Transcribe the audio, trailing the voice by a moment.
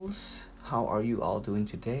Scorpios. How are you all doing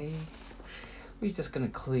today? We're just gonna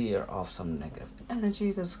clear off some negative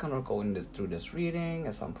energy that's gonna go through this reading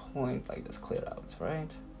at some point, like this clear out,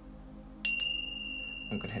 right?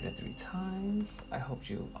 I'm gonna hit it 3 times. I hope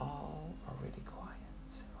you all are really quiet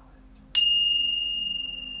about it.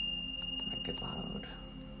 Make it loud.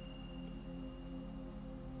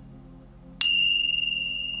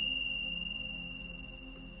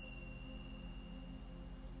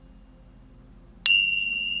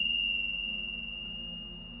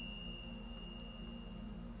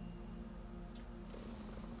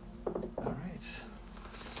 Alright,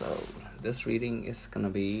 so this reading is gonna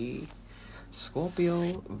be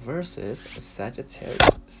Scorpio versus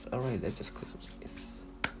Sagittarius. Alright, let's just clear some space.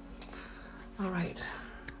 Alright,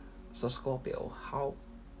 so Scorpio, how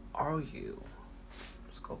are you?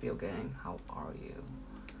 Scorpio gang, how are you?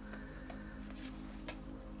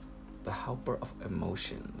 The helper of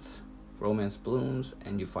emotions. Romance blooms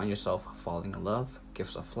and you find yourself falling in love.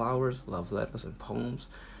 Gifts of flowers, love letters, and poems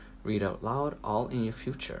read out loud, all in your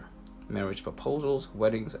future. Marriage proposals,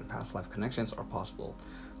 weddings, and past life connections are possible.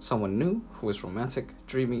 Someone new who is romantic,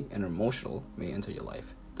 dreamy, and emotional may enter your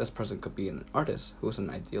life. This person could be an artist who is an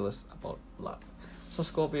idealist about love. So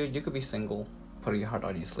Scorpio, you could be single, putting your heart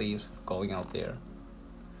on your sleeves, going out there,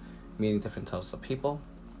 meeting different types of people.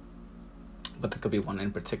 But there could be one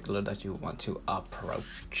in particular that you want to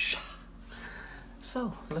approach.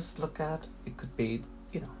 So let's look at, it could be,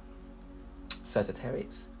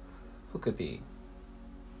 Sagittarius, who could be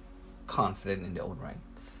confident in their own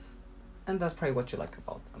rights. And that's probably what you like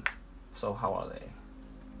about them. So how are they?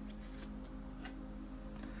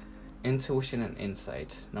 Intuition and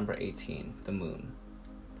insight. Number 18, the moon.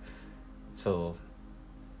 So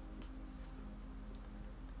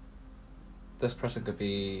this person could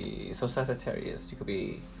be, so Sagittarius, you could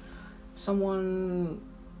be someone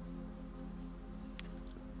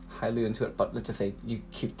highly into it, but let's just say you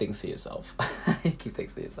keep things to yourself. You keep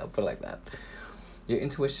things to yourself, put it like that. Your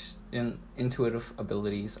intuitive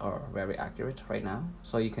abilities are very accurate right now,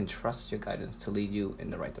 so you can trust your guidance to lead you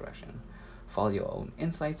in the right direction. Follow your own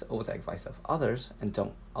insights over the advice of others, and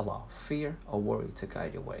don't allow fear or worry to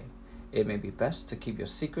guide your way. It may be best to keep your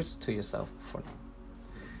secrets to yourself for now.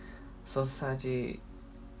 So Saggy,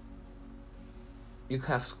 you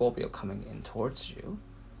have Scorpio coming in towards you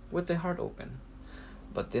with their heart open.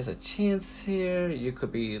 But there's a chance here you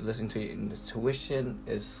could be listening to your intuition.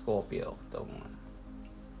 Is Scorpio the one?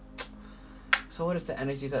 So what is the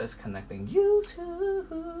energy that is connecting you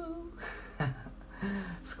to?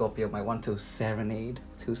 Scorpio might want to serenade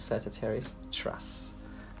to Sagittarius. Trust.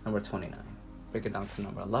 Number 29. Break it down to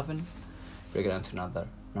number 11. Break it down to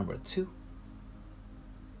number 2.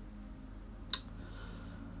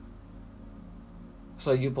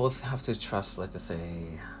 So you both have to trust, let's just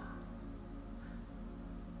say,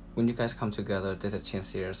 when you guys come together, there's a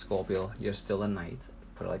chance here, Scorpio, you're still a knight.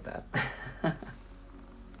 Put it like that.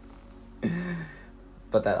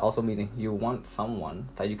 But that also meaning you want someone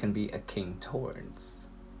that you can be a king towards.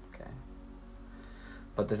 Okay.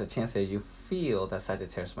 But there's a chance here you feel that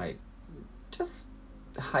Sagittarius might just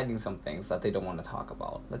hiding some things that they don't want to talk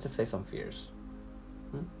about. Let's just say some fears.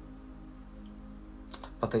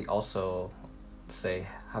 But they also, say,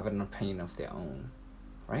 have an opinion of their own,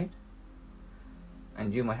 right?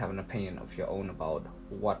 And you might have an opinion of your own about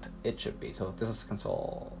what it should be. So this is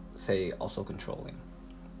also controlling,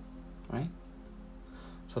 right?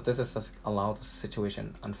 So this is just allow the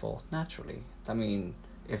situation unfold naturally. I mean,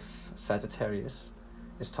 if Sagittarius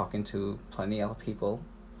is talking to plenty of people,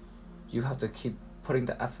 you have to keep putting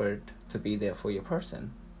the effort to be there for your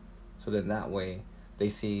person. So then that way they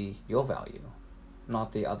see your value,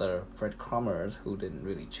 not the other breadcrumbers who didn't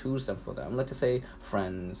really choose them for them. Let's just say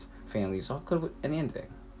friends, families, or could be anything.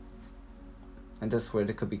 And this is where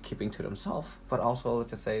they could be keeping to themselves. But also,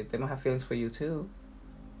 let's just say they don't have feelings for you too.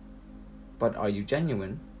 But are you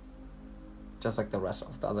genuine? Just like the rest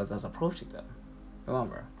of the others that's approaching them.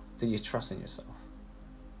 Remember, do you trust in yourself?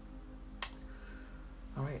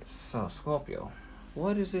 Alright, so Scorpio,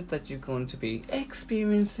 what is it that you're going to be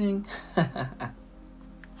experiencing?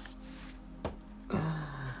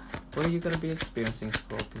 What are you going to be experiencing,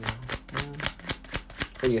 Scorpio?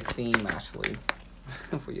 For your theme, actually.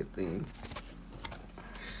 For your theme.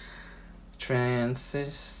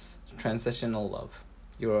 Transitional love.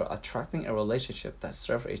 You're attracting a relationship that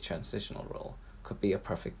serves a transitional role. Could be a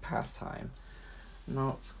perfect pastime.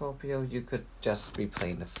 No, Scorpio, you could just be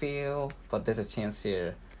playing the field, but there's a chance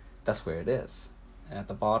here that's where it is. And at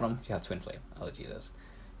the bottom, you have twin flame. I'll let you this.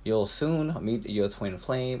 You'll soon meet your twin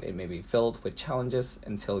flame. It may be filled with challenges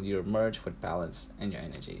until you emerge with balance in your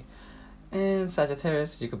energy. And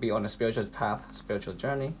Sagittarius, you could be on a spiritual path, spiritual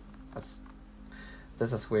journey.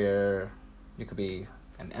 This is where you could be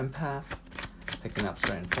an empath, picking up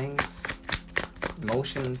certain things,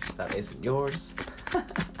 emotions that isn't yours.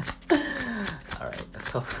 Alright,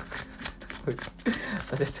 so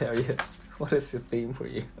Sagittarius, what is your theme for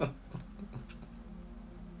you?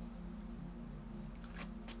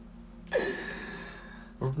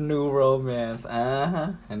 New romance,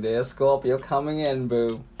 and there's Scorpio coming in,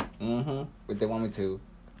 boo. But they want me to,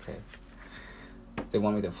 okay. They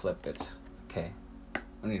want me to flip it, okay.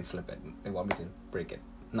 I need to flip it. They want me to break it.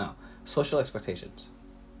 Now, social expectations.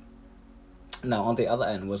 Now, on the other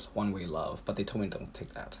end was one-way love, but they told me don't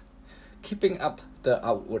take that. Keeping up the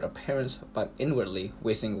outward appearance, but inwardly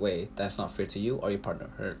wasting away that's not fair to you or your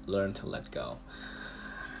partner. Learn to let go.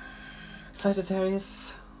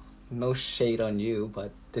 Sagittarius, no shade on you,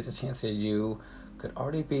 but there's a chance that you could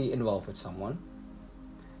already be involved with someone.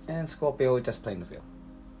 And Scorpio, just playing the field.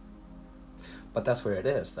 But that's where it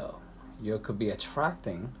is, though. You could be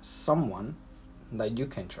attracting someone that you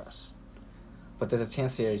can trust. But there's a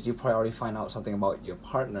chance here you probably already find out something about your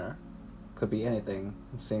partner. Could be anything.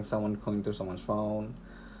 I'm seeing someone going through someone's phone.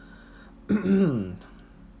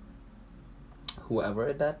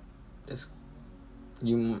 Whoever that is,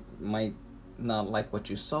 you might not like what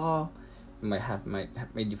you saw. It might have made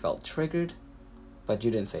you felt triggered, but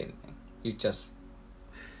you didn't say anything. You just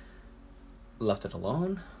left it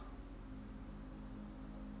alone.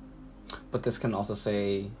 But this can also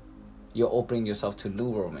say you're opening yourself to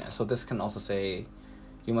new romance. So this can also say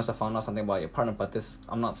you must have found out something about your partner, but this,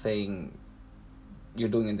 I'm not saying you're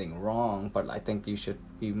doing anything wrong, but I think you should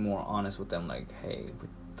be more honest with them, like, hey,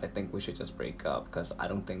 I think we should just break up, because I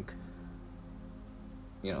don't think,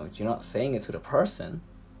 you're not saying it to the person,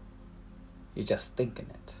 you're just thinking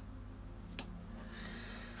it.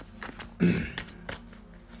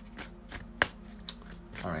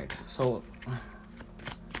 Alright, so,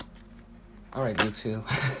 alright, you two.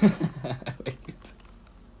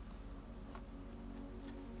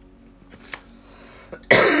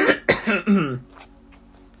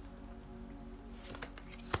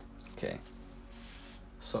 Okay,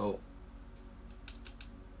 so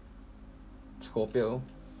Scorpio,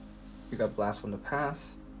 you got blast from the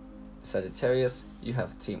past. Sagittarius, you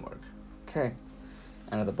have teamwork. Okay,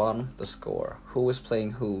 and at the bottom, the score. Who is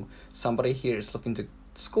playing who? Somebody here is looking to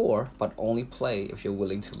score, but only play if you're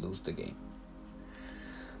willing to lose the game.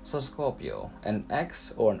 So Scorpio, an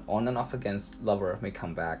ex or an on and off against lover may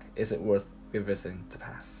come back. Is it worth revisiting the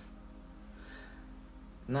past?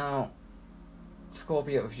 Now,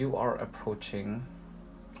 Scorpio, if you are approaching,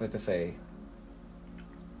 let's just say,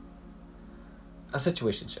 a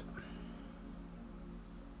situationship,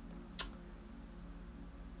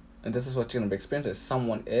 and this is what you're going to be experiencing,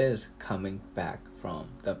 someone is coming back from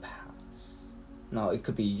the past. Now, it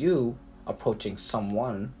could be you approaching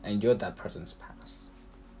someone, and you're that person's past.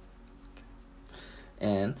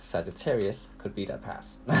 And Sagittarius could be that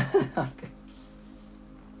past. Okay.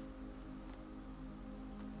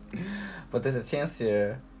 But there's a chance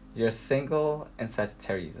here you're single and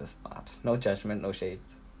Sagittarius is not. No judgment, no shade.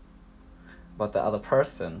 But the other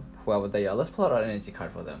person, whoever they are, let's pull out an energy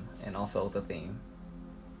card for them, and also the theme.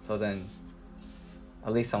 So then,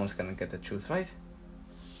 at least someone's gonna get the truth, right?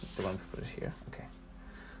 The one we put it here. Okay.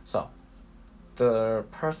 So, the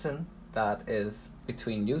person that is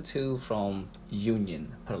between you two from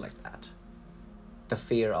union, put it like that. The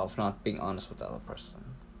fear of not being honest with the other person.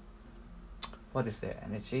 What is their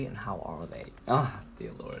energy and how are they? Ah,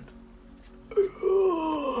 dear Lord.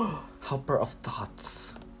 Helper of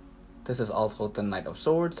thoughts. This is also the Knight of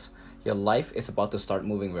Swords. Your life is about to start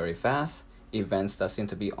moving very fast. Events that seem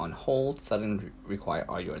to be on hold suddenly require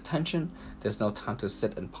all your attention. There's no time to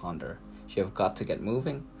sit and ponder. You have got to get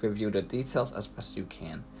moving. Review the details as best you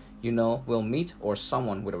can. We'll meet or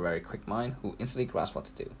someone with a very quick mind who instantly grasps what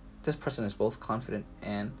to do. This person is both confident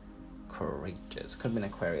and courageous. Could be an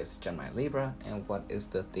Aquarius, Gemini, Libra. And what is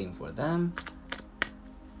the theme for them?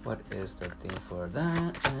 What is the theme for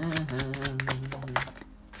that?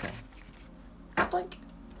 Okay. Like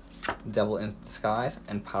Devil in Disguise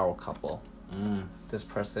and Power Couple. This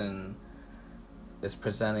person is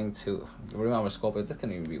presenting to, remember Scorpio, this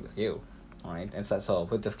can even be with you. Alright, and so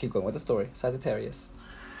we'll just keep going with the story. Sagittarius,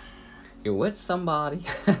 you're with somebody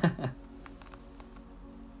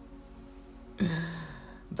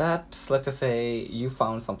that, let's just say, you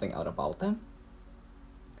found something out about them,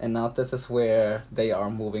 and now this is where they are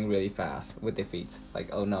moving really fast with their feet. Like,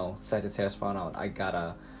 oh no, Sagittarius found out, I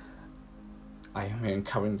am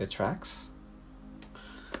covering the tracks.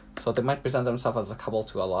 So they might present themselves as a couple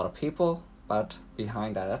to a lot of people, but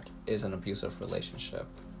behind that is an abusive relationship.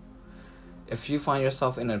 if you find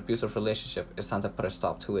yourself in an abusive relationship, it's time to put a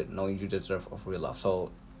stop to it, knowing you deserve of real love.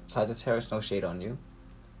 So, Sagittarius, no shade on you.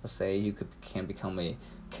 Let's say you can become a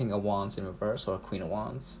King of Wands in reverse or a Queen of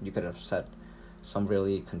Wands. You could have said some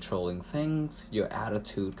really controlling things. Your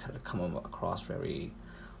attitude could have come across very,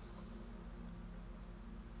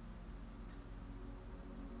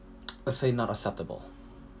 let's say, not acceptable.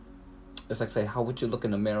 It's like, say, how would you look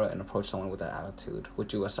in the mirror and approach someone with that attitude?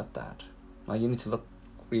 Would you accept that? Now you need to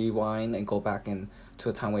rewind and go back to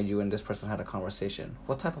a time where you and this person had a conversation.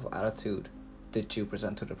 What type of attitude did you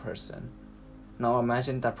present to the person? Now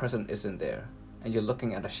imagine that person isn't there and you're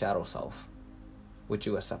looking at a shadow self. Would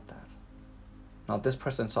you accept that? Now this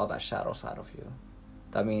person saw that shadow side of you.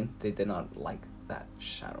 That means they did not like that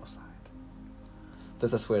shadow side.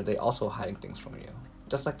 This is where they also hiding things from you.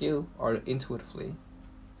 Just like you are intuitively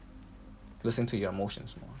listening to your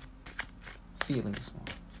emotions more, feelings more.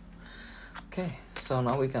 Okay, so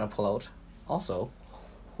now we're gonna pull out also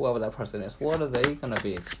whoever that person is. What are they gonna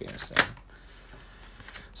be experiencing?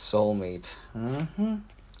 Soulmate.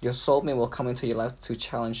 Your soulmate will come into your life to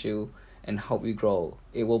challenge you and help you grow.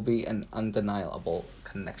 It will be an undeniable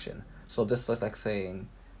connection. So this is like saying,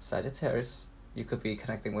 Sagittarius, you could be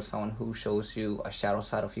connecting with someone who shows you a shadow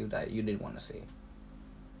side of you that you didn't want to see.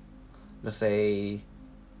 Let's say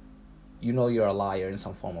you know you're a liar in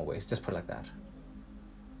some form or way. Just put it like that.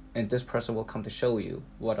 And this person will come to show you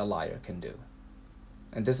what a liar can do.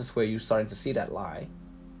 And this is where you're starting to see that lie.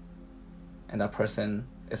 And that person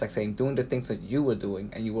is like saying, doing the things that you were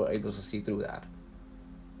doing and you were able to see through that.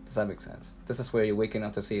 Does that make sense? This is where you're waking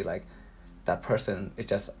up to see like that person is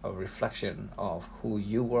just a reflection of who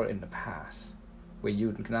you were in the past. Where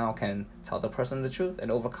you now can tell the person the truth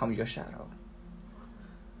and overcome your shadow.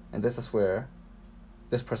 And this is where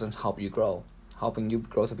this person help you grow. Helping you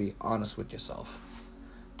grow to be honest with yourself.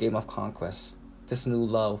 Game of conquest. This new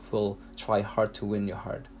love will try hard to win your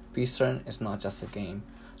heart. Be certain it's not just a game.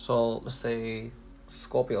 So let's say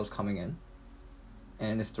Scorpio's coming in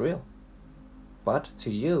and it's real. But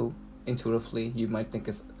to you, intuitively, you might think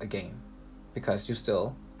it's a game because you're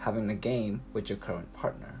still having a game with your current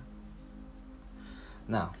partner.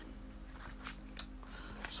 Now,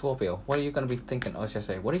 Scorpio, what are you gonna be thinking? Or should I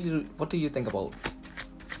say, what do you think about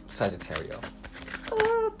Sagittarius?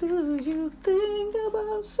 What do you think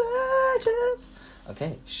about Sagittarius?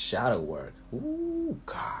 Okay, shadow work. Ooh,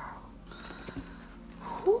 girl.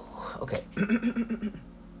 Ooh, okay.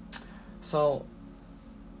 So,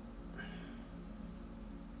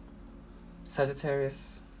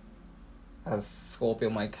 Sagittarius, as Scorpio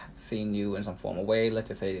might see you in some form of way. Let's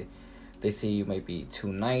just say they see you might be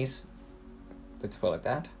too nice. Let's feel like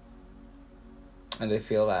that. And they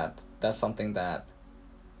feel that that's something that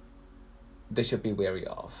they should be wary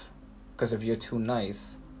of. Because if you're too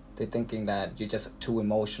nice, they're thinking that you're just too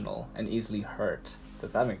emotional and easily hurt.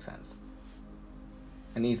 Does that make sense?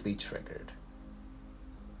 And easily triggered.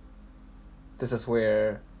 This is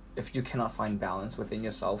where if you cannot find balance within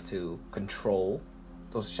yourself to control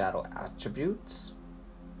those shadow attributes,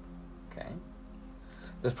 okay,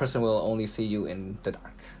 this person will only see you in the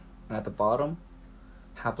dark. And at the bottom,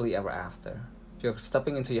 happily ever after. You're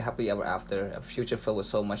stepping into your happily ever after, a future filled with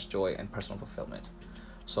so much joy and personal fulfillment.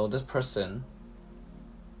 So this person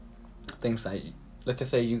thinks that, let's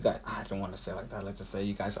just say you guys, I don't want to say it like that, let's just say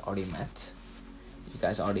you guys already met. You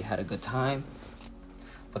guys already had a good time.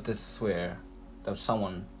 But this is where there's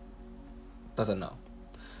someone doesn't know.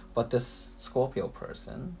 But this Scorpio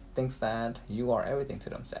person thinks that you are everything to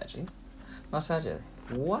them, Saggy. Now, Saggy,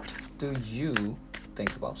 what do you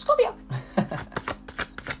think about Scorpio?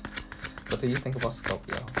 What do you think about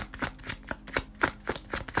Scorpio?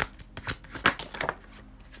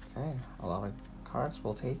 Okay, a lot of cards,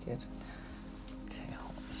 we'll take it. Okay,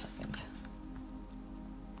 hold on a second.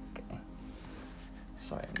 Okay.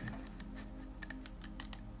 Sorry.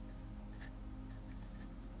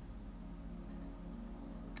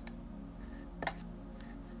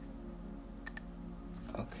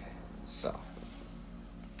 Okay, so.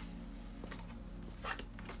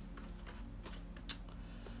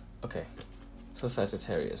 Okay, so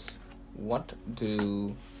Sagittarius, what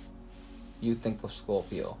do you think of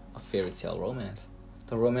Scorpio? A fairy tale romance.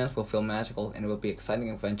 The romance will feel magical and it will be exciting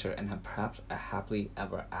adventure and have perhaps a happily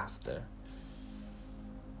ever after.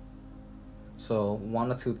 So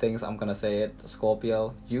one or two things I'm gonna say it.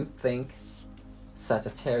 Scorpio, you think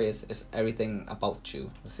Sagittarius is everything about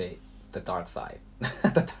you. Let's say the dark side.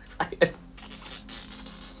 The dark side.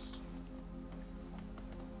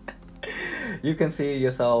 You can see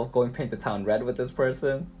yourself going paint the town red with this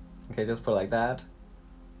person. Okay, just put it like that.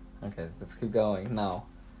 Okay, let's keep going. Now,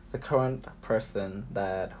 the current person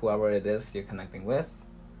that whoever it is you're connecting with,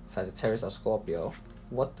 Sagittarius or Scorpio,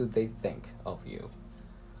 what do they think of you?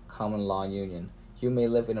 Common law union. You may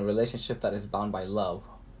live in a relationship that is bound by love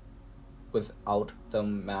without the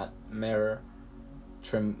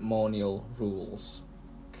matrimonial rules.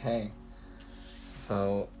 Okay.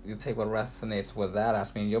 So you take what resonates with that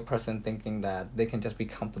as being your person thinking that they can just be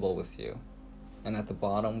comfortable with you. And at the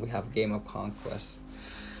bottom we have game of conquest.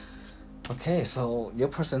 Okay, so your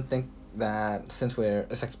person think that since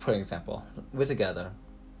it's like, for example, we're together,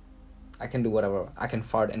 I can do whatever. I can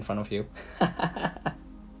fart in front of you.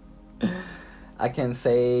 I can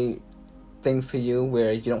say things to you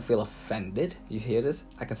where you don't feel offended. You hear this?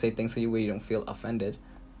 I can say things to you where you don't feel offended.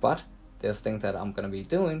 But there's things that I'm going to be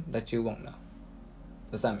doing that you won't know.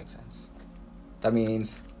 Does that make sense? That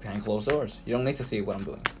means behind closed doors. You don't need to see what I'm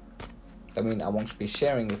doing. That means I won't be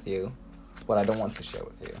sharing with you what I don't want to share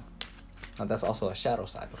with you. Now that's also a shadow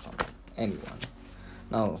side of someone. Anyone.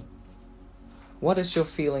 Now, what is your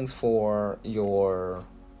feelings for your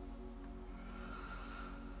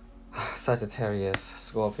Sagittarius,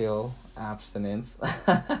 Scorpio, abstinence?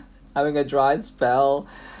 Having a dry spell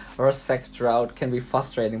or a sex drought can be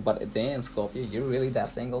frustrating, but damn, Scorpio, you're really that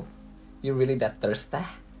single? You're really that thirsty?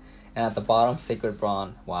 And at the bottom, sacred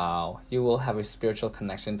bond. Wow. You will have a spiritual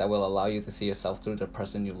connection that will allow you to see yourself through the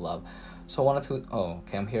person you love. So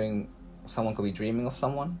I'm hearing someone could be dreaming of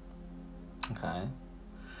someone. Okay.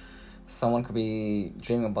 Someone could be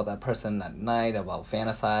dreaming about that person at night, about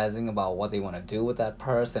fantasizing, about what they want to do with that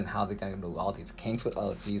person, how they're going to do all these kinks with,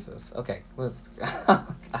 oh, Jesus. Okay. Let's,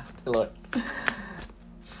 God, Lord.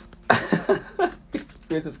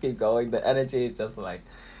 We just keep going. The energy is just like,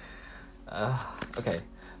 okay.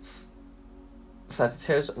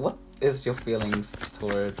 Sagittarius, what is your feelings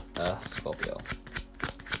toward Scorpio?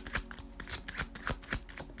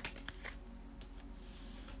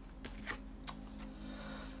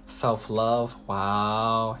 Self-love.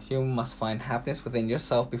 Wow. You must find happiness within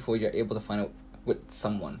yourself before you're able to find it with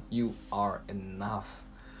someone. You are enough.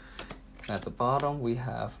 And at the bottom, we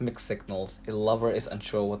have mixed signals. A lover is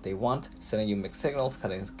unsure what they want, sending you mixed signals,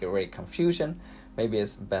 causing great confusion. Maybe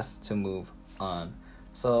it's best to move on.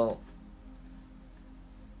 So,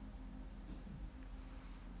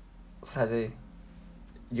 Saji,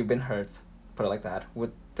 you've been hurt, put it like that,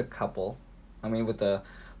 with the with the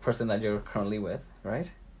person that you're currently with,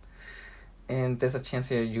 right? And there's a chance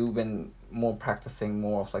here you've been more practicing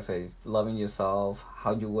more of, like, say, loving yourself,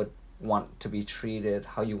 how you would want to be treated,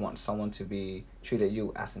 how you want someone to be treated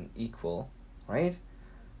you as an equal, right?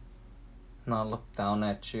 Not look down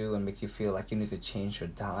at you and make you feel like you need to change your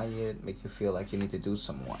diet, make you feel like you need to do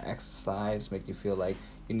some more exercise, make you feel like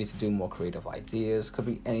you need to do more creative ideas. Could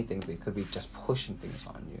be anything. They could be just pushing things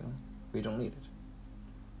on you. We don't need it.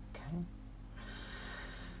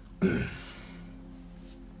 Okay?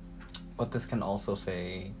 But this can also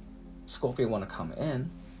say, Scorpio want to come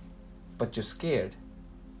in, but you're scared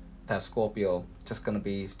that Scorpio just going to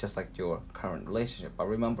be just like your current relationship. But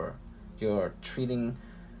remember, you're treating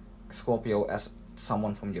Scorpio as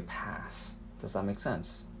someone from your past. Does that make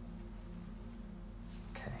sense?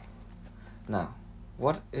 Okay. Now,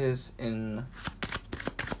 what is in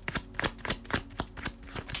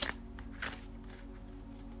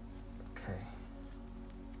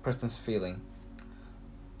person's feeling?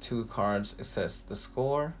 2 cards. It says the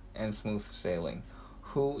score and smooth sailing.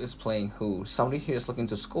 Who is playing who? Somebody here is looking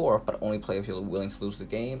to score, but only play if you're willing to lose the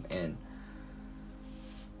game. And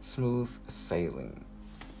smooth sailing.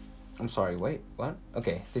 I'm sorry, wait, what?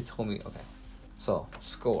 Okay, they told me, okay. So,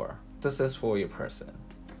 score. This is for your person.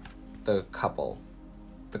 The couple.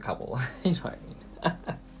 You know what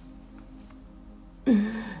I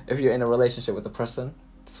mean? If you're in a relationship with a person,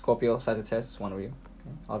 Scorpio, Sagittarius is one of you.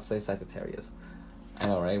 Okay? I'll say Sagittarius. I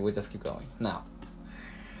know, right? We just keep going. Now,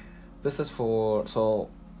 this is so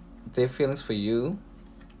their feelings for you,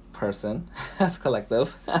 person, as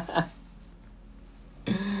collective,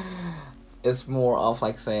 it's more of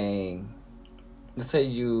like saying, let's say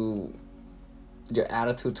your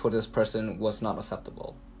attitude toward this person was not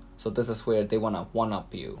acceptable. So this is where they want to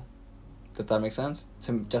one-up you. Does that make sense?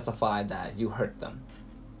 To justify that you hurt them.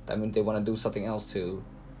 That means they want to do something else to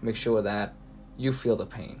make sure that you feel the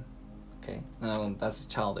pain. Okay, now that's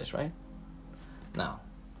childish, right? Now,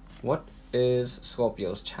 what is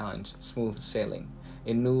Scorpio's challenge? Smooth sailing.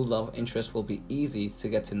 A new love interest will be easy to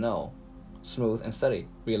get to know. Smooth and steady.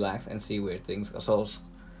 Relax and see where things go. So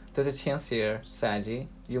there's a chance here, Saggy.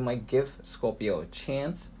 You might give Scorpio a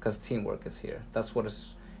chance because teamwork is here. That's what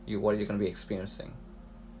you're going to be experiencing.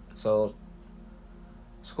 So,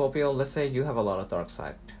 Scorpio, let's say you have a lot of dark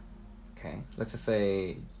side. Okay, let's just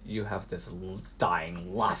say you have this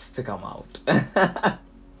dying lust to come out. Let's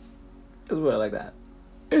put it like that.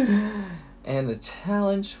 And the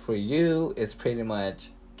challenge for you is pretty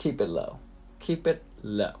much keep it low. Keep it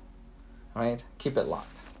low. Right? Keep it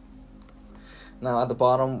locked. Now at the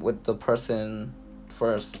bottom with the person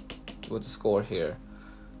first with the score here,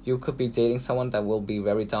 you could be dating someone that will be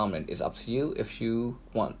very dominant. It's up to you if you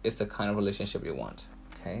want. It's the kind of relationship you want.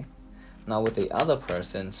 Okay? Now with the other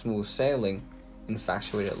person, smooth sailing,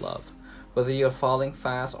 infatuated love. Whether you're falling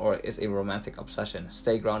fast or it's a romantic obsession,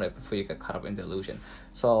 stay grounded before you get caught up in delusion.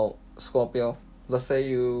 So, Scorpio, let's say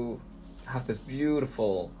you have this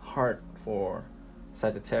beautiful heart for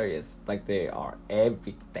Sagittarius, like they are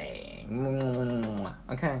everything.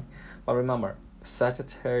 Okay? But remember,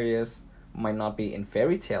 Sagittarius might not be in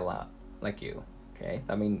fairy tale like you. Okay?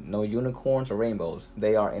 I mean, no unicorns or rainbows.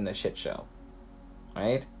 They are in a shit show.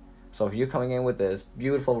 Right? So if you're coming in with this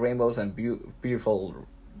beautiful rainbows and beautiful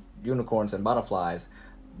unicorns and butterflies,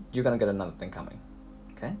 you're gonna get another thing coming.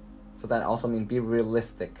 Okay? So that also means be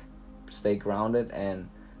realistic, stay grounded, and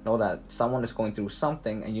know that someone is going through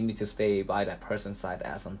something and you need to stay by that person's side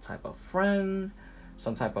as some type of friend,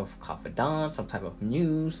 some type of confidant, some type of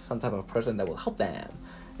muse, some type of person that will help them.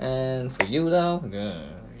 And for you though,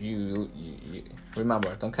 you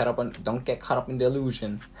remember, don't get caught up in the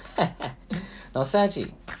illusion. Now,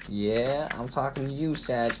 Saggy, yeah, I'm talking to you,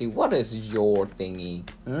 Saggy. What is your thingy?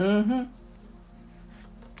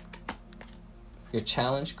 Your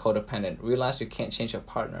challenge, codependent. Realize you can't change your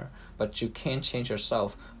partner, but you can change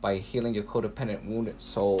yourself by healing your codependent wounded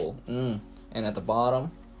soul. And at the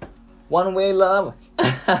bottom, one-way love.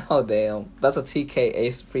 Oh, damn. That's a TK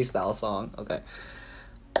Ace freestyle song. Okay.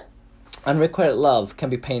 Unrequited love can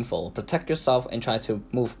be painful. Protect yourself and try to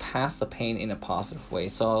move past the pain in a positive way.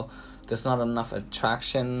 So there's not enough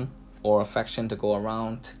attraction or affection to go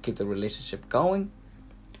around to keep the relationship going.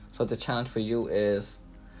 So the challenge for you is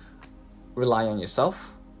rely on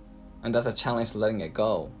yourself. And that's a challenge, letting it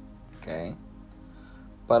go. Okay?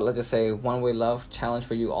 But let's just say one-way love challenge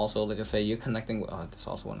for you also. Let's just say you're connecting with... this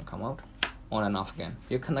also want to come out. On and off again.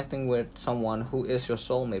 You're connecting with someone who is your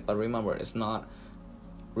soulmate. But remember, it's not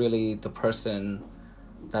really the person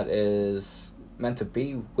that is meant to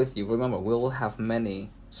be with you. Remember, we will have many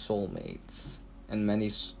soulmates and many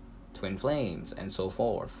twin flames and so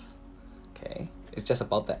forth. Okay? It's just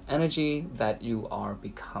about the energy that you are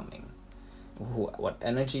becoming. What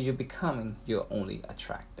energy you're becoming, you're only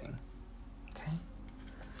attracting. Okay?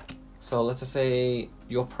 So let's just say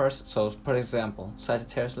your person, so for example,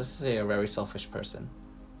 Sagittarius, let's say you're a very selfish person.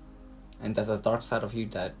 And there's a dark side of you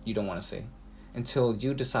that you don't want to see. Until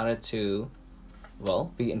you decided to,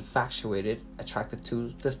 be infatuated, attracted to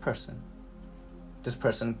this person. This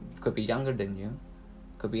person could be younger than you.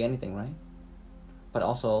 Could be anything, right? But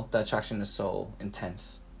also, the attraction is so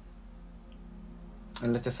intense.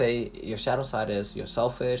 And let's just say your shadow side is you're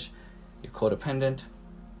selfish, you're codependent,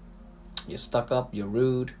 you're stuck up, you're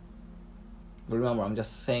rude. But remember, I'm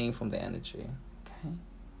just saying from the energy, okay?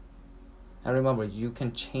 And remember, you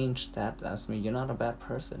can change that. That's me. You're not a bad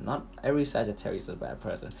person. Not every Sagittarius is a bad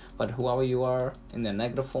person. But whoever you are in the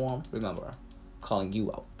negative form, remember, calling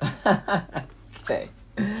you out. Okay.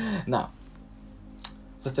 Now,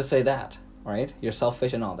 let's just say that, right? You're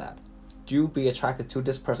selfish and all that. You be attracted to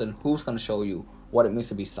this person who's going to show you what it means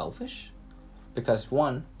to be selfish. Because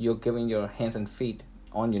one, you're giving your hands and feet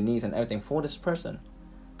on your knees and everything for this person.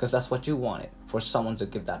 Because that's what you wanted. For someone to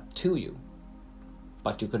give that to you.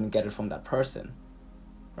 But you couldn't get it from that person,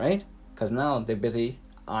 right? Because now they're busy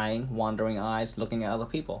eyeing, wandering eyes, looking at other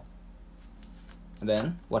people. And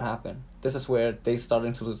then, what happened? This is where they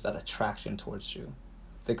starting to lose that attraction towards you.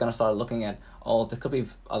 They're going to start looking at, there could be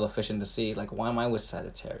other fish in the sea. Like, why am I with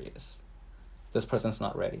Sagittarius? This person's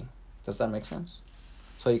not ready. Does that make sense?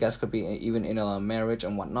 So you guys could be even in a marriage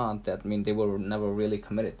and whatnot. That means they were never really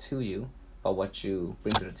committed to you, but what you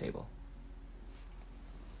bring to the table.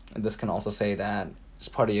 And this can also say that it's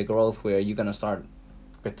part of your growth where you're going to start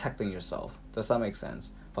protecting yourself. Does that make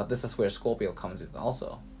sense? But this is where Scorpio comes in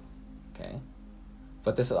also. Okay?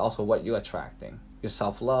 But this is also what you're attracting. Your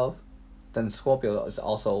self-love. Then Scorpio is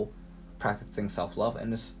also practicing self-love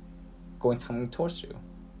and is coming towards you.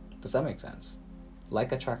 Does that make sense?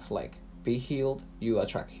 Like attracts like. Be healed, you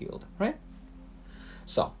attract healed. Right?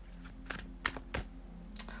 So,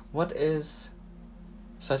 what is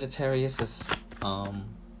Sagittarius's...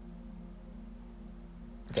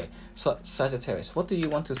 Okay, so Sagittarius, what do you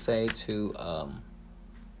want to say to,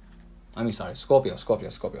 Scorpio. Sorry,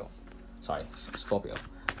 Scorpio.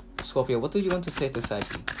 Scorpio, what do you want to say to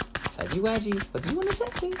Saggy? Saggy, what do you want to say?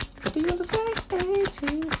 What do you want to say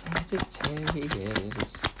to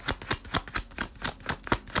Sagittarius?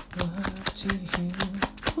 What do you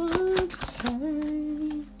want to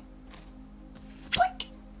say?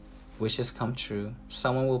 wishes come true.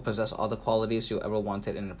 Someone will possess all the qualities you ever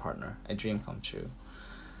wanted in a partner. A dream come true.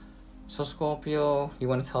 So Scorpio, you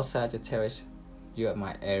want to tell Sagittarius, you are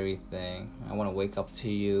my everything. I want to wake up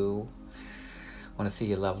to you. I want to see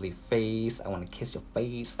your lovely face. I want to kiss your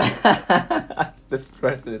face. This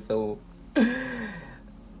person is so...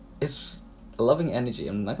 It's loving energy.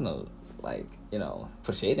 I'm not going to,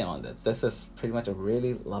 put shading on this. This is pretty much a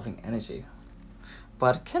really loving energy.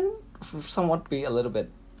 But can somewhat be a little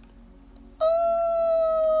bit...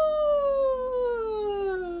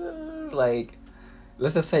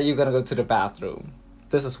 let's just say you're going to go to the bathroom.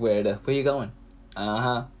 This is where you going?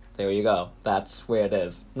 There you go. That's where it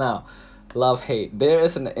is. Now, love, hate. There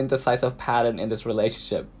is an indecisive pattern in this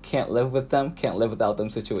relationship. Can't live with them, can't live without them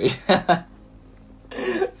situation.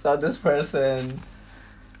 So this person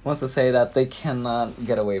wants to say that they cannot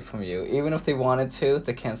get away from you. Even if they wanted to,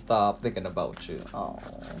 they can't stop thinking about you. Oh.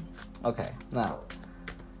 Okay, now,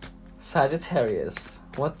 Sagittarius,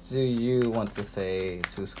 what do you want to say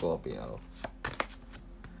to Scorpio?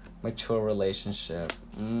 Mature relationship.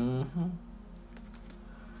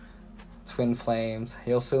 Twin flames.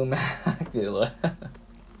 You'll soon...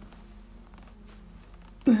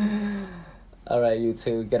 Alright, you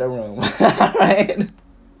two, get a room. Alright?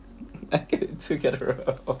 Get a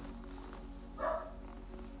room.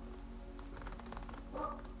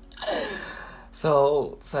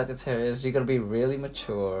 So, Sagittarius, you're gonna be really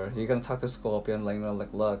mature. You're gonna talk to Scorpio and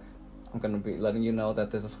look, I'm gonna be letting you know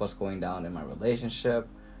that this is what's going down in my relationship.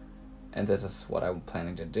 And this is what I'm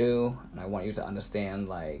planning to do. And I want you to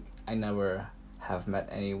understand, I never have met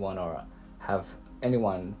anyone or have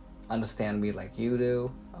anyone understand me like you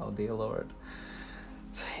do. Oh, dear Lord.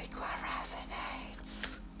 Take what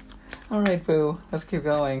resonates. Alright, boo. Let's keep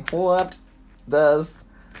going. What does...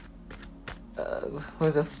 what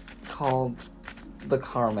is this called? The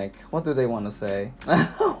karmic. What do they want to say?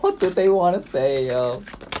 What do they want to say, yo?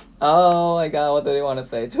 Oh, my God. What do they want to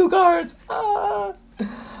say? 2 cards.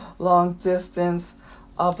 Long distance,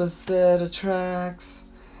 opposite attracts,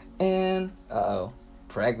 and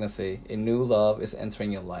pregnancy. A new love is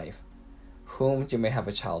entering your life, whom you may have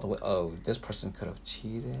a child with. Oh, this person could have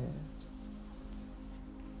cheated.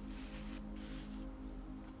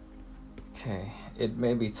 Okay, it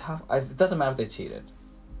may be tough. It doesn't matter if they cheated.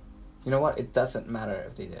 You know what? It doesn't matter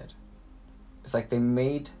if they did. It's like they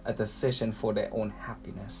made a decision for their own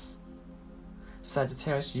happiness.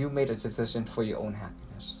 Sagittarius, you made a decision for your own happiness.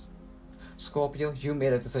 Scorpio, you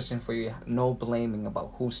made a decision for you. No blaming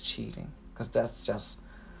about who's cheating. Because that's just...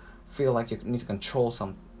 feel like you need to control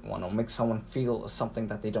someone or make someone feel something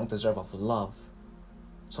that they don't deserve of love.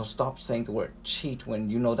 So stop saying the word cheat when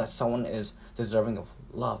you know that someone is deserving of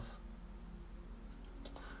love.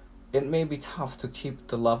 It may be tough to keep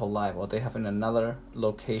the love alive, or they have in another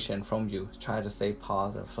location from you. Try to stay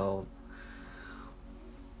positive. So...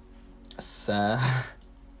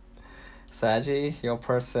 Saggy, your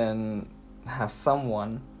person have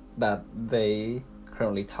someone that they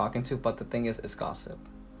currently talking to, but the thing is, it's gossip.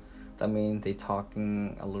 That means they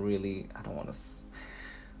talking a really... I don't want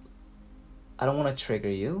to trigger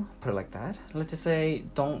you, put it like that. Let's just say,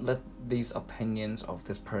 don't let these opinions of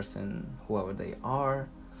this person, whoever they are,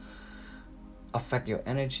 affect your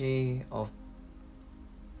energy of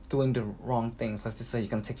doing the wrong things. Let's just say you're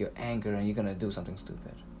going to take your anger and you're going to do something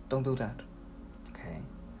stupid. Don't do that. Okay?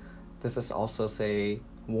 This is also, say,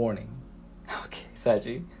 warning. Okay,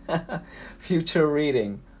 Saggy. Future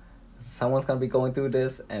reading. Someone's going to be going through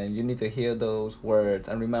this and you need to hear those words.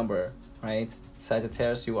 And remember, right?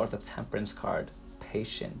 Sagittarius, you are the Temperance card.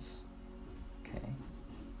 Patience. Okay?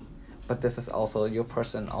 But this is also, your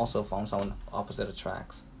person also found someone opposite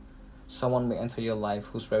attracts. Someone may enter your life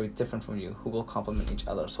who's very different from you, who will complement each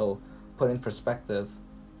other. So, put in perspective,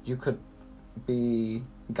 you could be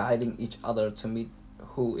guiding each other to meet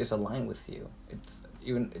who is aligned with you. It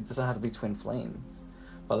doesn't have to be twin flame,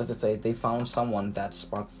 but let's just say they found someone that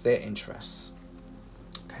sparked their interests.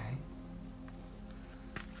 Okay.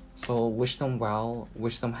 So wish them well,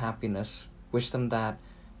 wish them happiness, wish them that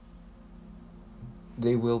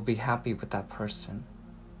they will be happy with that person.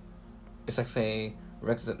 It's like, say,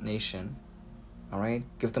 resignation. All right,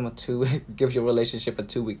 give give your relationship a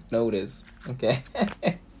 2-week notice. Okay.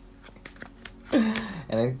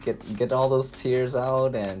 And then get all those tears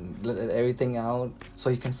out and let everything out so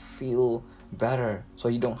you can feel better, so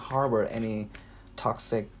you don't harbor any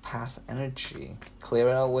toxic past energy. Clear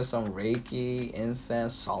it out with some Reiki,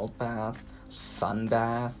 incense, salt bath, sun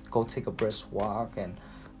bath. Go take a brisk walk and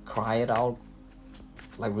cry it out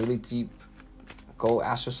like really deep. Go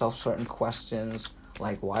ask yourself certain questions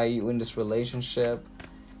like, why are you in this relationship?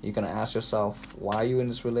 You're gonna ask yourself, why are you in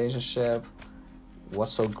this relationship?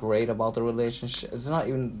 what's so great about the relationship? It's not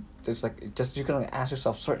even, it's like, just you're gonna ask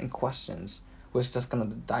yourself certain questions, which is just gonna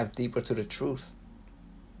dive deeper to the truth.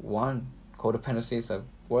 One, codependency is a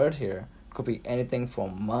word here. Could be anything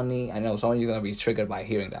from money. I know some of you are gonna be triggered by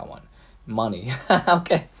hearing that one. Money.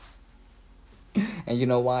 Okay. And you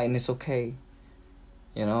know why? And it's okay.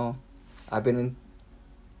 You know, I've been in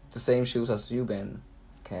the same shoes as you've been.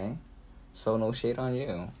 Okay. So no shade on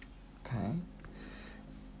you. Okay.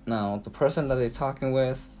 Now, the person that they're talking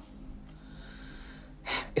with,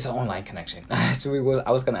 it's an online connection. I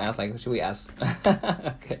was gonna ask, like, should we ask?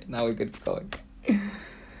 Okay, now we get going.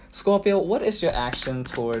 Scorpio, what is your action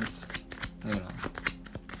towards,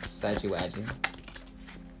 Saggy-waggy?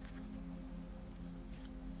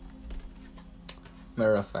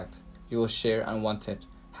 Mirror effect. You will share unwanted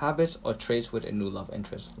habits or traits with a new love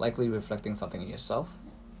interest, likely reflecting something in yourself.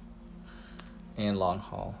 And long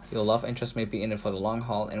haul. Your love interest may be in it for the long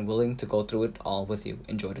haul and willing to go through it all with you.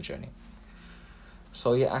 Enjoy the journey.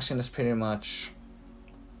 So your action is pretty much,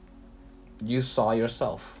 you saw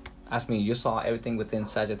yourself. Ask me, you saw everything within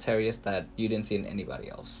Sagittarius that you didn't see in anybody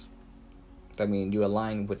else. That means you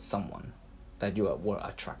aligned with someone that you were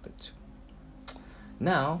attracted to.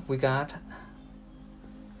 Now we got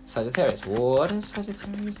Sagittarius. What is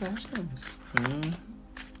Sagittarius actions?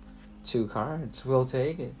 2 cards. We'll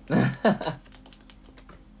take it.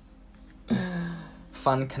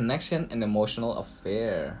 Fun connection and emotional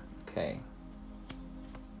affair. Okay.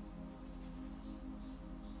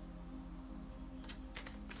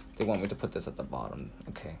 They want me to put this at the bottom.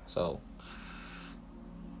 Okay, so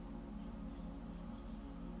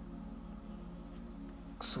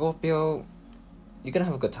Scorpio, you're gonna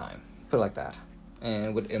have a good time. Put it like that.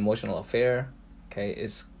 And with emotional affair, okay,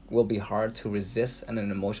 it will be hard to resist an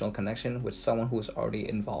emotional connection with someone who is already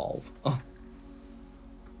involved.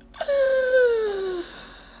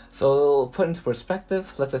 So put into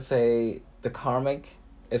perspective, let's just say the karmic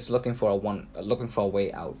is looking for a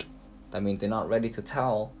way out. That means they're not ready to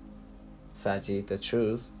tell Saggy the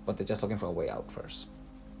truth, but they're just looking for a way out first.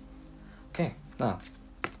 Okay, now,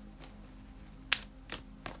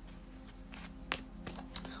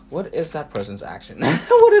 what is that person's action?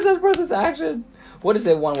 What is that person's action? What is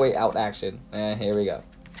their one way out action? Here we go.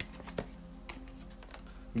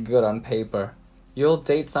 Good on paper. You'll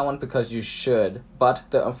date someone because you should, but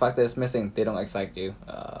the fact that it's missing, they don't excite you.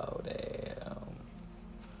 Oh, damn.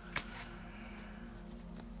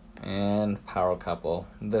 And power couple.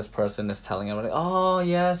 This person is telling everybody, oh,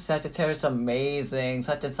 yes, Sagittarius is amazing,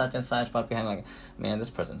 such and such, but behind, like, man, this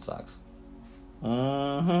person sucks.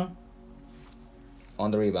 On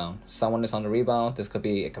the rebound. Someone is on the rebound. This could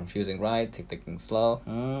be a confusing ride. Take things slow.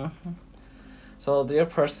 So the other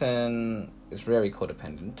person is very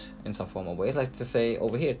codependent in some form of way. Like to say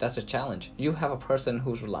over here, that's a challenge. You have a person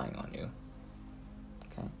who's relying on you.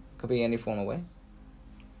 Okay, could be any form of way.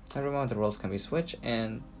 And remember, the roles can be switched.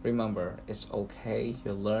 And remember, it's okay.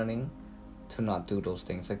 You're learning to not do those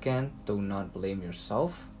things again. Do not blame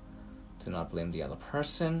yourself. Do not blame the other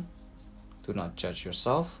person. Do not judge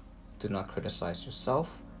yourself. Do not criticize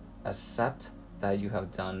yourself. Accept that you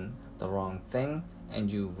have done the wrong thing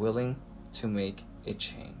and you're willing to make a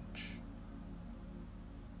change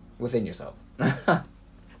within yourself.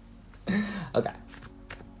 Okay.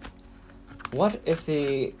 What is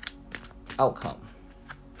the outcome?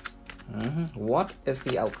 What is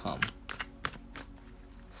the outcome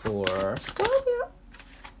for Scorpio?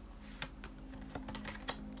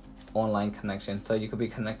 Online connection. So you could be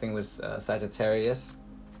connecting with Sagittarius.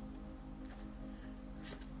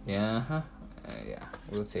 Yeah,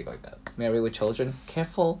 we'll take like that. Married with children.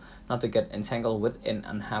 Careful not to get entangled with an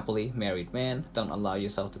unhappily married man. Don't allow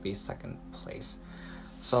yourself to be second place.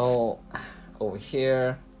 So, over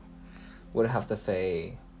here, would have to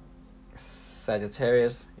say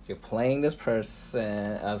Sagittarius, you're playing this person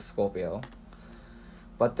as Scorpio.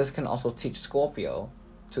 But this can also teach Scorpio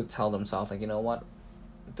to tell themselves, like, you know what?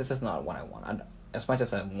 This is not what I want. As much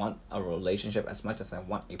as I want a relationship, as much as I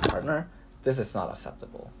want a partner, this is not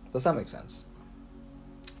acceptable. Does that make sense?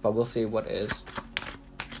 But we'll see what is.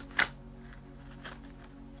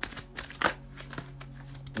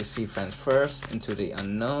 You see friends first into the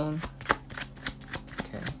unknown.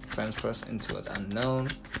 Okay, friends first into the unknown.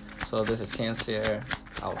 So there's a chance here.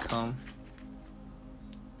 Outcome.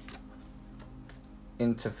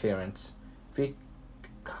 Interference. Be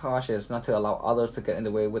cautious not to allow others to get in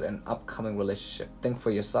the way with an upcoming relationship. Think for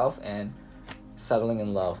yourself and settling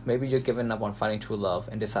in love. Maybe you're giving up on finding true love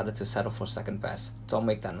and decided to settle for second best. Don't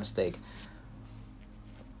make that mistake.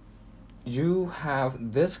 You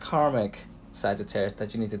have this karmic Sagittarius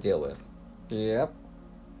that you need to deal with. Yep.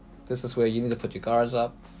 This is where you need to put your guards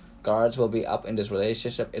up. guards will be up in this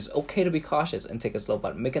relationship. It's okay to be cautious and take it slow,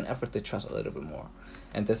 but make an effort to trust a little bit more.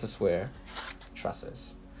 And this is where trust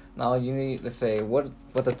is. Now you need, let's say, what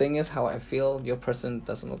the thing is, how I feel, your person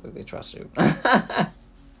doesn't look like they trust you.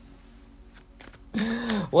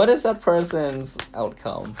 What is that person's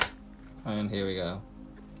outcome? And here we go.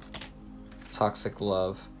 Toxic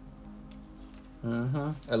love.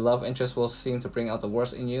 A love interest will seem to bring out the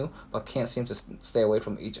worst in you, but can't seem to stay away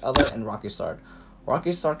from each other. And rocky start.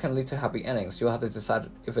 Rocky start can lead to happy endings. You'll have to decide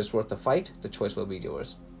if it's worth the fight. The choice will be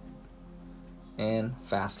yours. And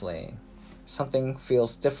fast lane. Something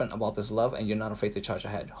feels different about this love, and you're not afraid to charge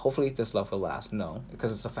ahead. Hopefully, this love will last. No,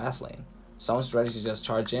 because it's a fast lane. Someone's ready to just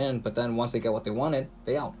charge in, but then once they get what they wanted,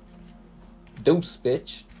 they out. Deuce,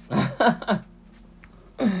 bitch.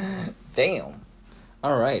 Damn.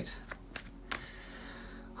 All right.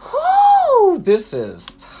 Whew, this is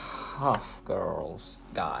tough, girls,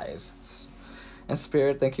 guys. And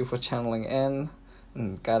Spirit, thank you for channeling in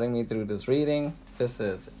and guiding me through this reading. This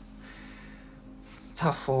is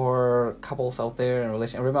tough for couples out there in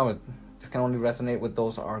relation. Remember, this can only resonate with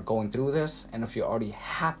those who are going through this. And if you're already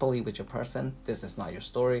happily with your person, this is not your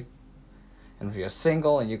story. And if you're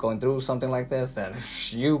single and you're going through something like this, then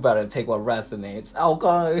you better take what resonates.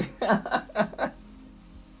 Okay.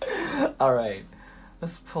 All right.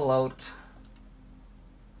 Let's pull out.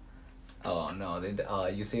 Oh no!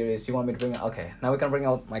 You serious? You want me to bring? Okay, now we're gonna bring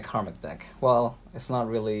out my karmic deck. Well, it's not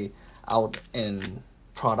really out in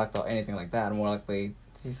product or anything like that. More likely,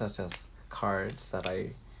 these are just cards that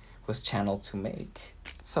I was channeled to make.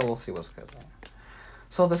 So we'll see what's good there.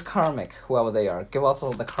 So this karmic, whoever they are, give us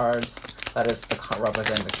all the cards that is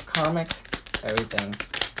represent the karmic. Everything.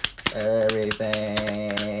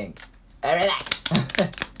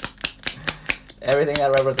 Everything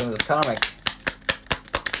that represents this karmic.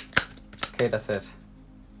 Okay, that's it.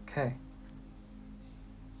 Okay.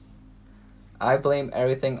 I blame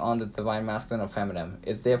everything on the divine masculine or feminine.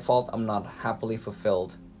 It's their fault I'm not happily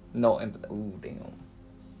fulfilled. No empathy. Ooh, damn.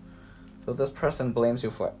 So this person blames you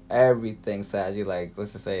for everything, says you like,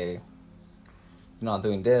 let's just say, you're not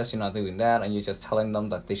doing this, you're not doing that, and you're just telling them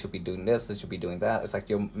that they should be doing this, they should be doing that. It's like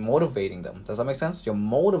you're motivating them. Does that make sense? You're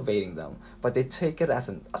motivating them, but they take it as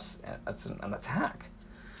an attack.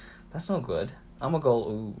 That's no good. I'm gonna go,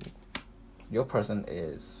 ooh, your person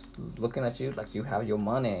is looking at you like you have your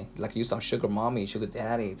money, like you some sugar mommy, sugar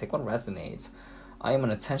daddy. Take what resonates. I am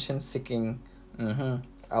an attention-seeking,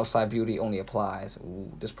 outside beauty only applies.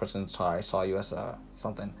 Ooh, this person saw you as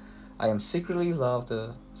something. I am secretly love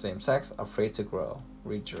the same sex, afraid to grow.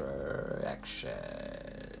 Rejection.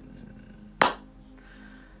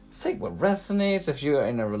 Say what resonates. If you're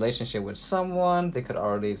in a relationship with someone, they could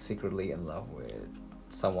already secretly in love with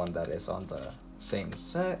someone that is on the same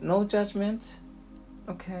sex. No judgment.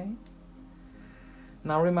 Okay.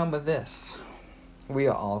 Now remember this. We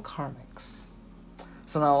are all karmics.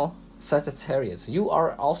 So now, Sagittarius, you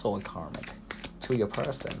are also a karmic to your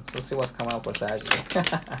person. So let's see what's coming out for Sagittarius.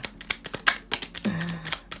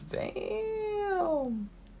 Damn.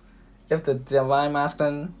 If the divine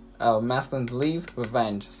masculine leave,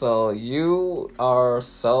 revenge. So you are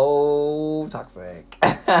so toxic,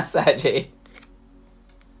 Saggy.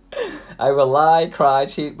 I will lie, cry,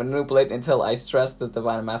 cheat, manipulate until I stress the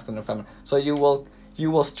divine masculine and feminine. So you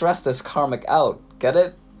will stress this karmic out. Get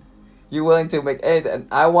it? You're willing to make it, and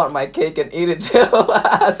I want my cake and eat it too,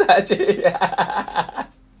 Saggy.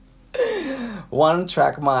 One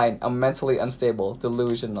track mind. I'm mentally unstable,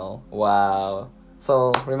 delusional. Wow.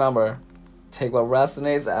 So remember, take what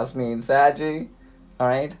resonates as me and Saggy.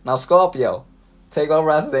 Alright? Now Scorpio. Take what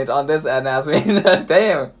resonates on this end as me.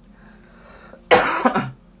 Damn.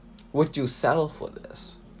 Would you settle for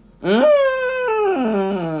this?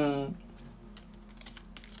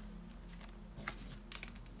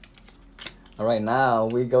 Alright, now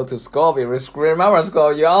we go to Scorpio. Remember,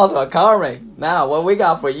 Scorpio, you're also a karmic. Now, what we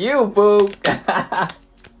got for you, boo?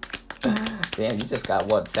 Damn, you just got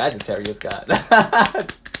what Sagittarius got.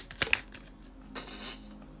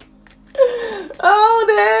 Oh,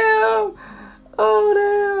 damn. Oh,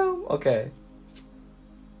 damn. Okay.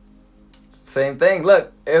 Same thing.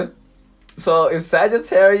 Look, if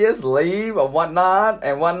Sagittarius leave or whatnot,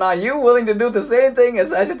 you willing to do the same thing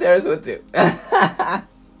as Sagittarius would do.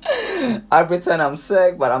 I pretend I'm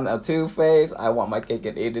sick, but I'm a two-faced. I want my cake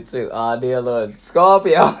and eat it too. Ah, dear Lord.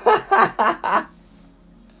 Scorpio.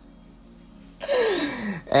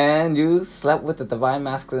 And you slept with the divine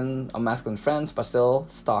masculine or masculine friends, but still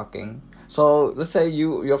stalking. So let's say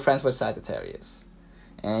you're friends with Sagittarius.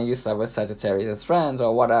 And you slept with Sagittarius friends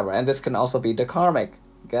or whatever. And this can also be the karmic.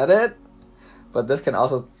 Get it? But this can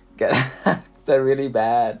also get really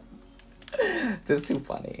bad. This is too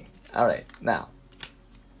funny. All right, now.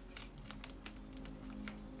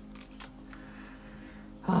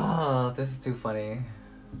 Oh, this is too funny.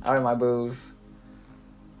 All right, my boos.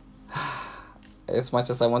 As much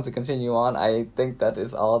as I want to continue on, I think that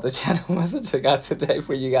is all the channel message I got today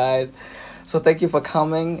for you guys. So thank you for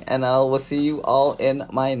coming, and I will see you all in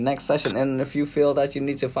my next session. And if you feel that you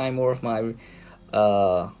need to find more of my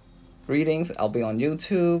readings, I'll be on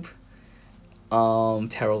YouTube.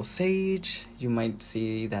 Tarot Sage, you might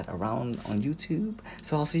see that around on YouTube.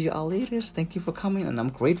 So I'll see you all later. Thank you for coming, and I'm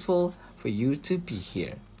grateful for you to be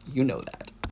here. You know that.